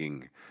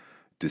thinking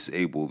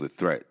disable the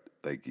threat.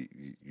 Like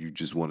you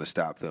just want to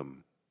stop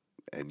them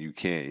and you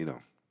can't,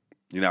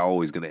 you're not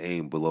always going to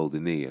aim below the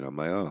knee. And I'm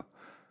like, oh,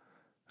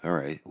 all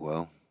right,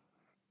 well,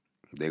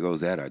 there goes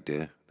that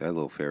idea. That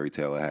little fairy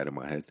tale I had in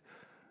my head.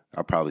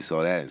 I probably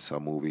saw that in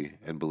some movie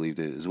and believed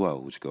it as well,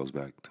 which goes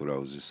back to what I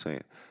was just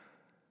saying.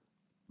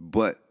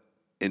 But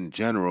in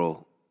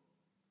general,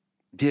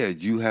 yeah,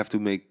 you have to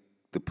make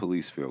the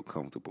police feel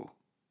comfortable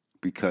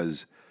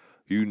because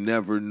you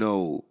never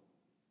know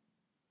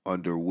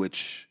under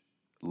which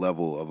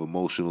level of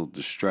emotional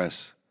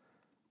distress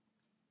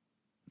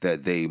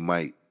that they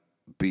might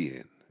be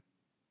in.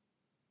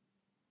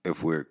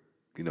 If we're,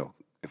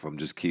 if I'm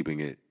just keeping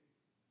it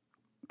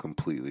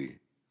completely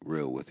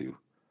real with you,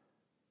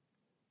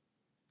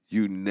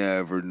 you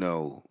never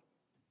know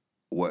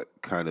what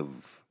kind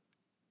of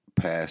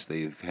past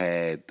they've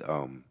had.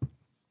 I'm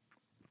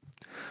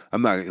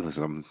not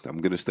listen.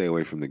 I'm gonna stay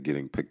away from the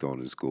getting picked on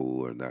in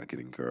school or not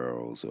getting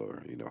girls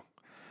or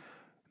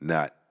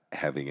not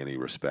having any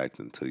respect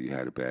until you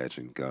had a badge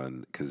and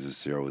gun because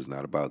this show is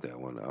not about that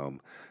one.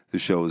 The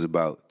show is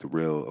about the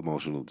real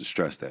emotional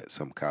distress that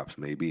some cops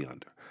may be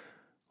under.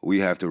 We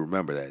have to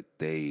remember that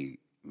they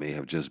may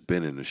have just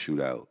been in a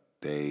shootout.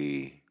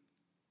 They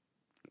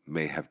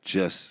may have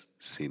just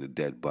seen a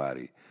dead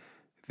body.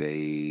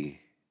 They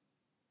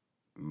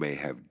may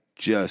have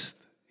just,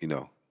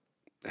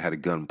 had a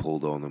gun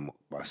pulled on them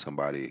by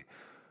somebody,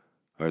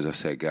 or as I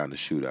said, got in a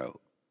shootout,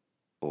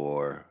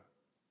 or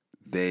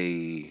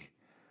they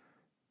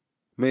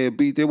may have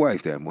beat their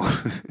wife that morning.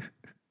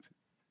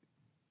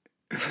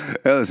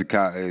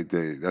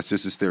 That's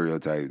just a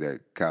stereotype that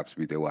cops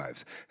beat their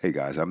wives. Hey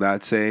guys, I'm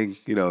not saying,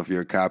 if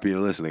you're a cop and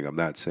you're listening, I'm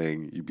not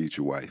saying you beat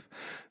your wife.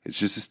 It's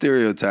just a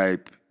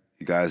stereotype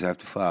you guys have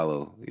to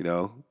follow.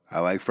 I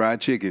like fried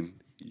chicken.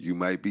 You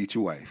might beat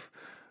your wife.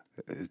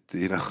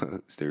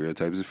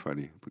 Stereotypes are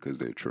funny because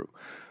they're true.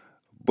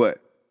 But,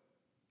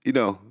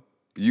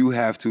 you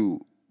have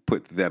to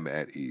put them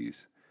at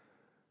ease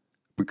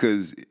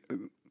because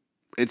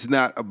it's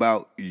not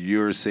about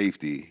your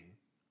safety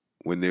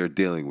when they're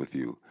dealing with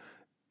you.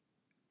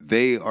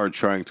 They are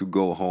trying to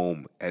go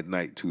home at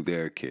night to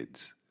their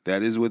kids.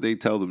 That is what they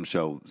tell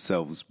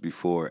themselves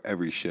before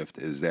every shift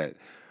is that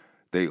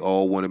they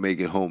all want to make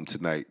it home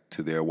tonight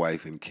to their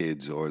wife and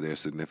kids or their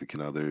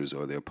significant others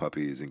or their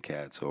puppies and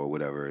cats or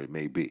whatever it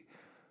may be.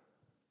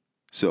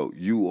 So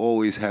you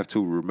always have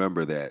to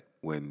remember that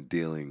when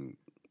dealing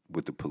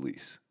with the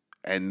police.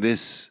 And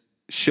this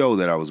show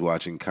that I was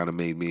watching kind of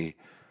made me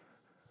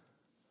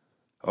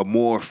a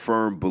more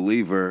firm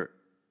believer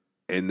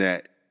in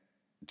that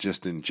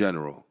just in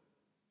general,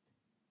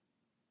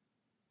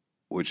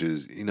 which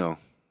is, you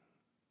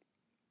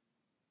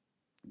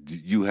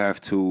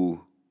have to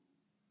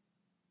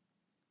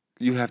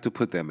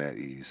put them at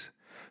ease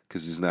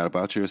because it's not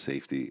about your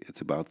safety,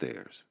 it's about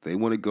theirs. They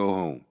want to go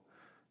home.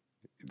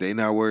 They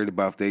not worried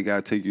about if they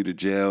got to take you to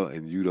jail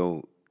and you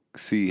don't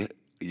see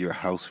your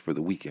house for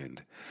the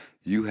weekend.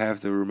 You have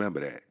to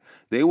remember that.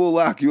 They will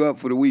lock you up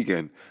for the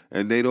weekend,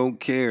 and they don't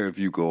care if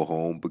you go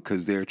home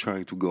because they're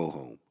trying to go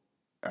home.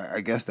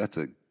 I guess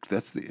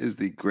is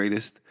the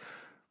greatest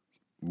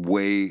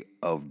way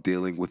of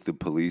dealing with the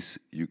police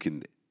you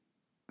can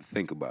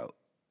think about.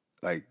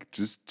 Like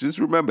just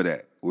remember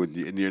that when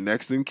in your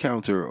next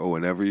encounter or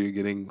whenever you're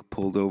getting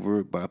pulled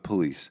over by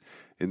police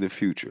in the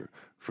future,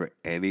 for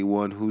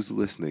anyone who's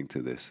listening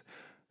to this,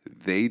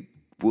 they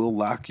will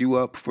lock you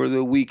up for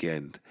the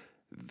weekend.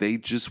 They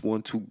just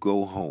want to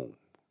go home.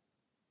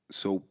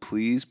 So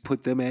please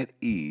put them at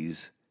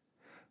ease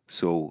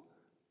so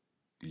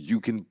you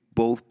can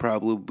both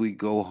probably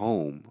go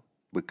home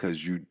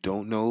because you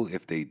don't know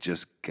if they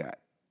just got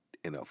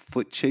in a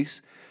foot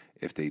chase,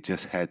 if they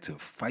just had to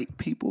fight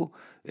people,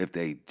 if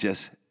they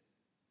just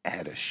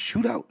had a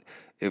shootout,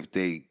 if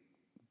they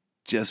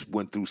just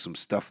went through some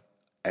stuff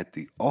at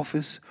the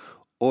office,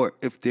 or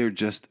if they're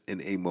just in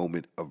a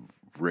moment of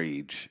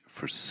rage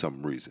for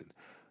some reason.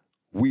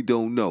 We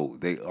don't know.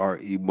 They are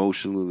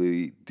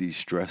emotionally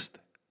distressed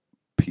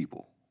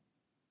people.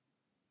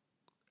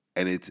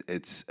 And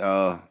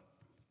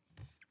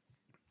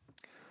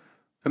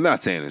I'm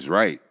not saying it's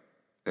right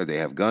that they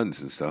have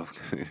guns and stuff.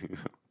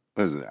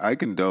 Listen, I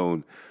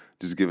condone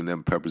just giving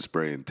them pepper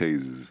spray and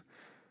tasers.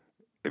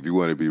 If you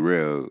want to be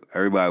real,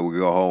 everybody would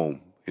go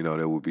home.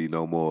 There would be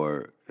no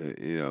more.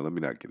 Let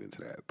me not get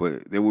into that.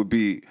 But there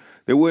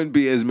wouldn't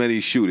be as many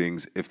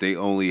shootings if they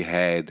only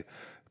had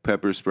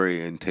pepper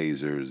spray and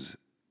tasers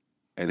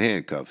and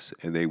handcuffs,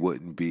 and they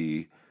wouldn't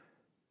be.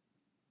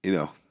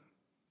 A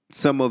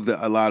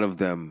lot of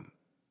them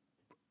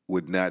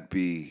would not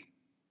be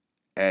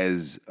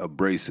as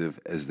abrasive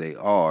as they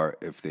are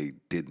if they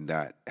did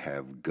not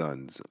have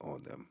guns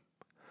on them.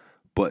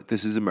 But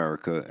this is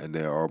America, and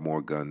there are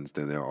more guns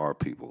than there are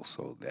people.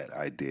 So that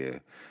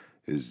idea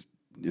is,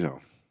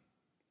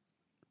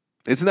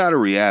 it's not a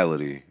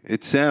reality.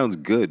 It sounds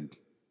good.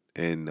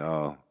 In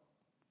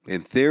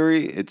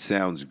theory, it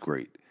sounds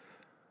great.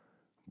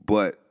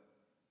 But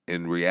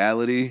in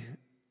reality,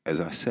 as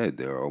I said,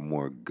 there are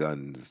more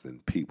guns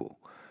than people.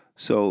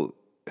 So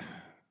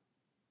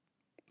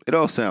it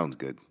all sounds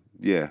good.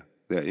 Yeah,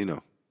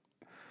 that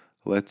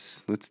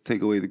let's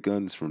take away the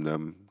guns from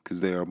them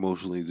because they are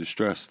emotionally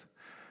distressed.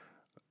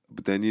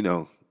 But then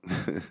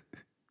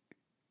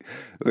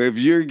if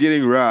you're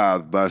getting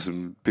robbed by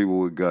some people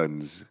with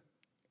guns,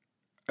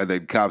 and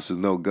then cops with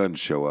no guns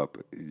show up,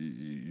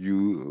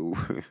 you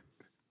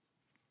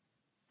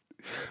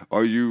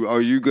are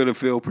you gonna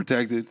feel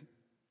protected?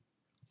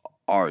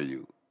 Are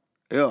you?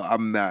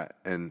 I'm not,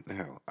 and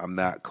I'm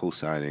not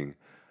co-signing.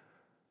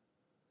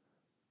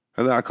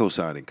 I'm not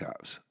co-signing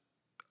cops.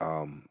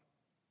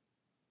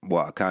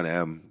 Well, I kind of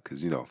am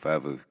because if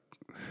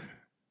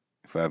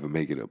I ever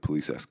make it a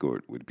police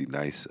escort, would be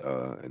nice,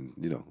 and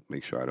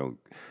make sure I don't,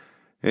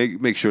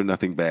 make sure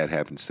nothing bad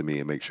happens to me,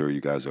 and make sure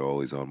you guys are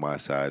always on my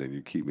side and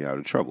you keep me out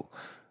of trouble.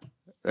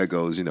 That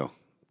goes,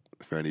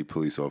 for any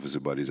police officer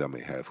buddies I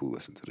may have who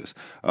listen to this.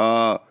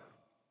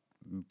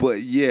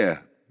 But yeah,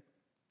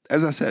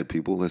 as I said,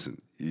 people,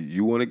 listen.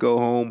 You want to go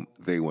home,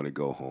 they want to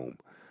go home.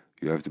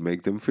 You have to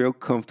make them feel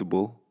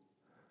comfortable.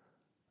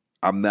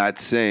 I'm not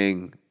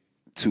saying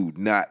to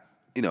not,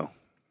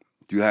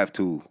 you have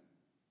to.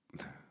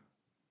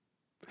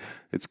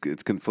 It's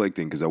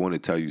conflicting because I want to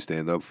tell you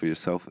stand up for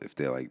yourself if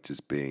they're like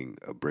just being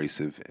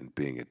abrasive and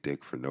being a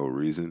dick for no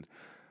reason.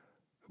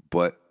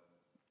 But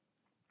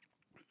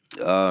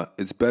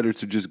it's better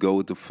to just go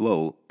with the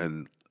flow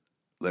and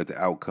let the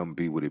outcome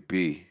be what it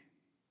be.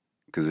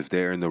 Because if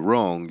they're in the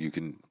wrong, you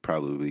can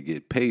probably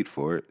get paid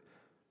for it.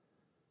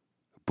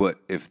 But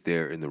if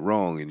they're in the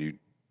wrong and you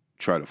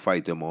try to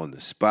fight them on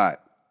the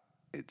spot,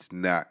 it's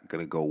not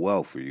going to go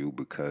well for you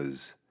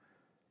because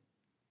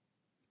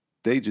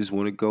they just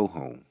want to go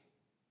home.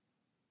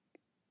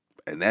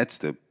 And that's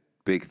the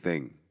big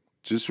thing.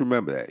 Just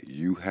remember that.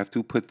 You have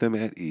to put them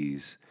at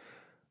ease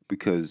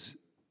because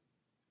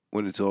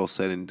when it's all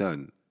said and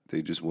done,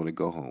 they just want to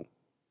go home.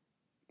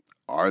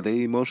 Are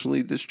they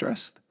emotionally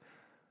distressed?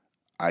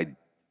 I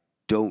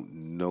don't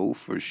know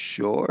for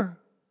sure,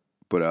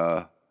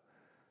 but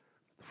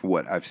for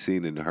what I've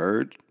seen and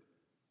heard,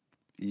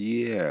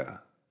 yeah.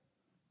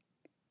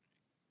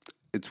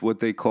 It's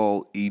what they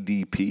call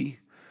EDP,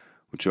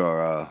 which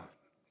are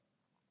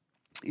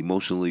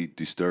emotionally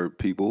disturbed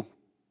people.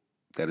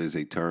 That is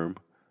a term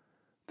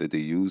that they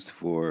used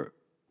for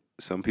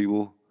some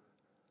people.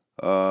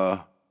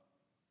 Yeah,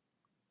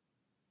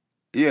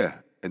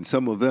 and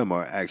some of them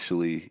are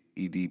actually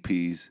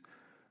EDPs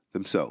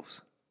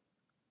themselves.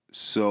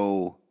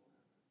 So,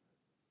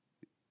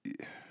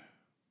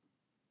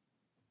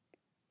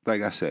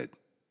 like I said,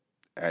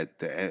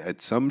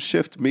 at some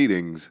shift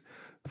meetings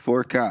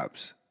for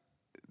cops,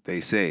 they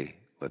say,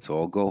 "Let's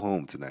all go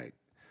home tonight,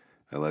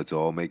 and let's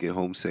all make it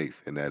home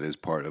safe," and that is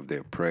part of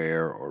their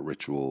prayer or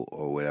ritual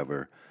or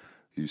whatever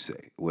you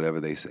say,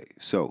 whatever they say.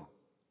 So,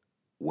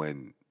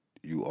 when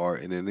you are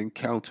in an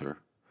encounter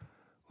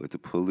with the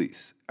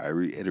police, I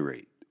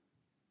reiterate,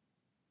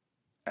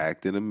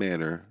 act in a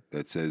manner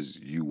that says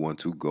you want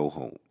to go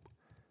home.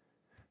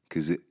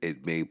 Because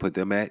it may put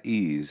them at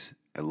ease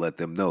and let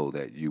them know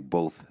that you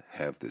both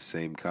have the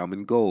same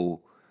common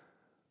goal,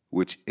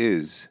 which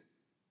is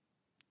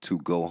to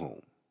go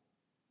home.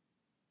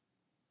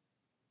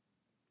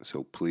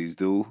 So please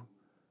do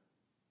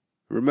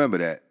remember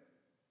that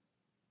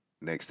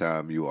next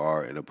time you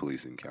are in a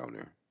police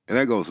encounter. And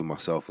that goes for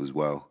myself as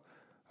well.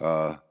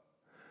 Uh,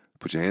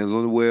 Put your hands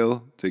on the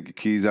wheel, take your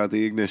keys out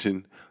the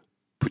ignition,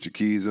 put your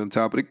keys on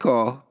top of the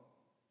car,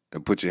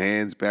 and put your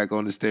hands back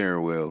on the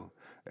steering wheel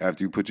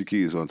after you put your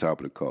keys on top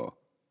of the car.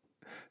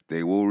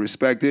 They will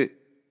respect it,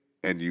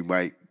 and you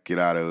might get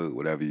out of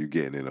whatever you're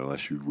getting in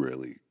unless you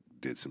really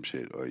did some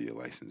shit or your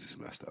license is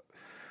messed up.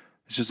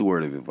 It's just a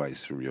word of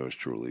advice from yours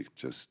truly.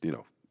 Just,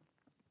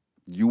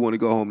 you want to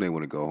go home, they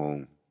want to go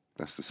home.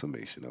 That's the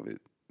summation of it.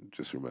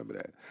 Just remember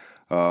that.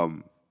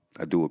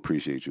 I do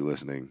appreciate you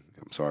listening.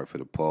 I'm sorry for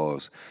the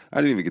pause. I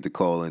didn't even get to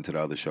call into the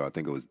other show. I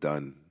think it was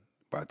done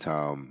by the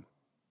time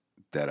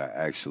that I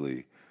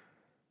actually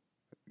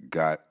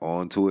got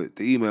onto it.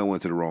 The email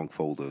went to the wrong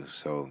folder,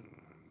 so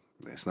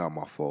it's not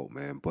my fault,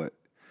 man. But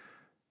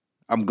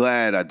I'm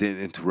glad I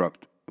didn't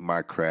interrupt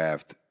my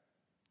craft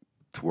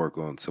to work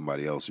on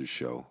somebody else's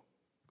show.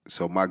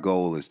 So my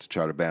goal is to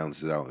try to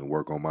balance it out and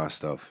work on my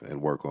stuff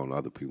and work on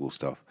other people's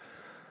stuff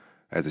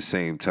at the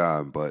same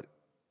time, but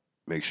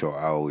make sure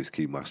I always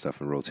keep my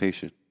stuff in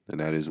rotation. And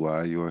that is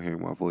why you are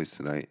hearing my voice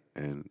tonight.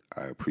 And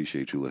I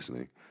appreciate you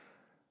listening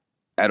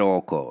at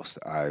all costs.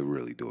 I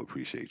really do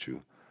appreciate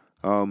you.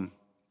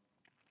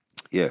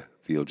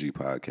 VLG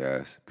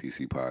Podcast,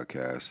 PC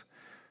Podcast.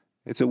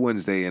 It's a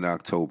Wednesday in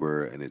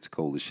October, and it's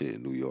cold as shit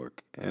in New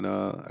York. And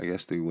I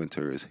guess the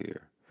winter is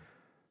here.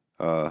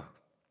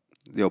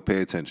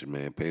 Pay attention,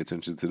 man. Pay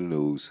attention to the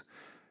news.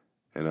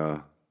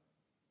 And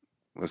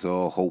let's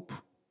all hope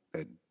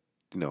that,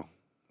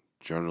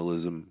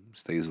 journalism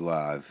stays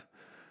alive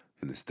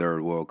in this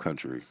third world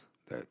country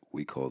that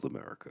we called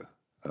America.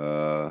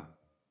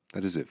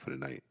 That is it for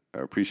tonight. I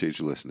appreciate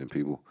you listening,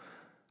 people.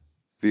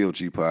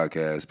 VLG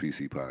Podcast,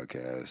 PC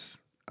Podcast.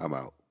 I'm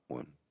out.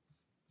 One.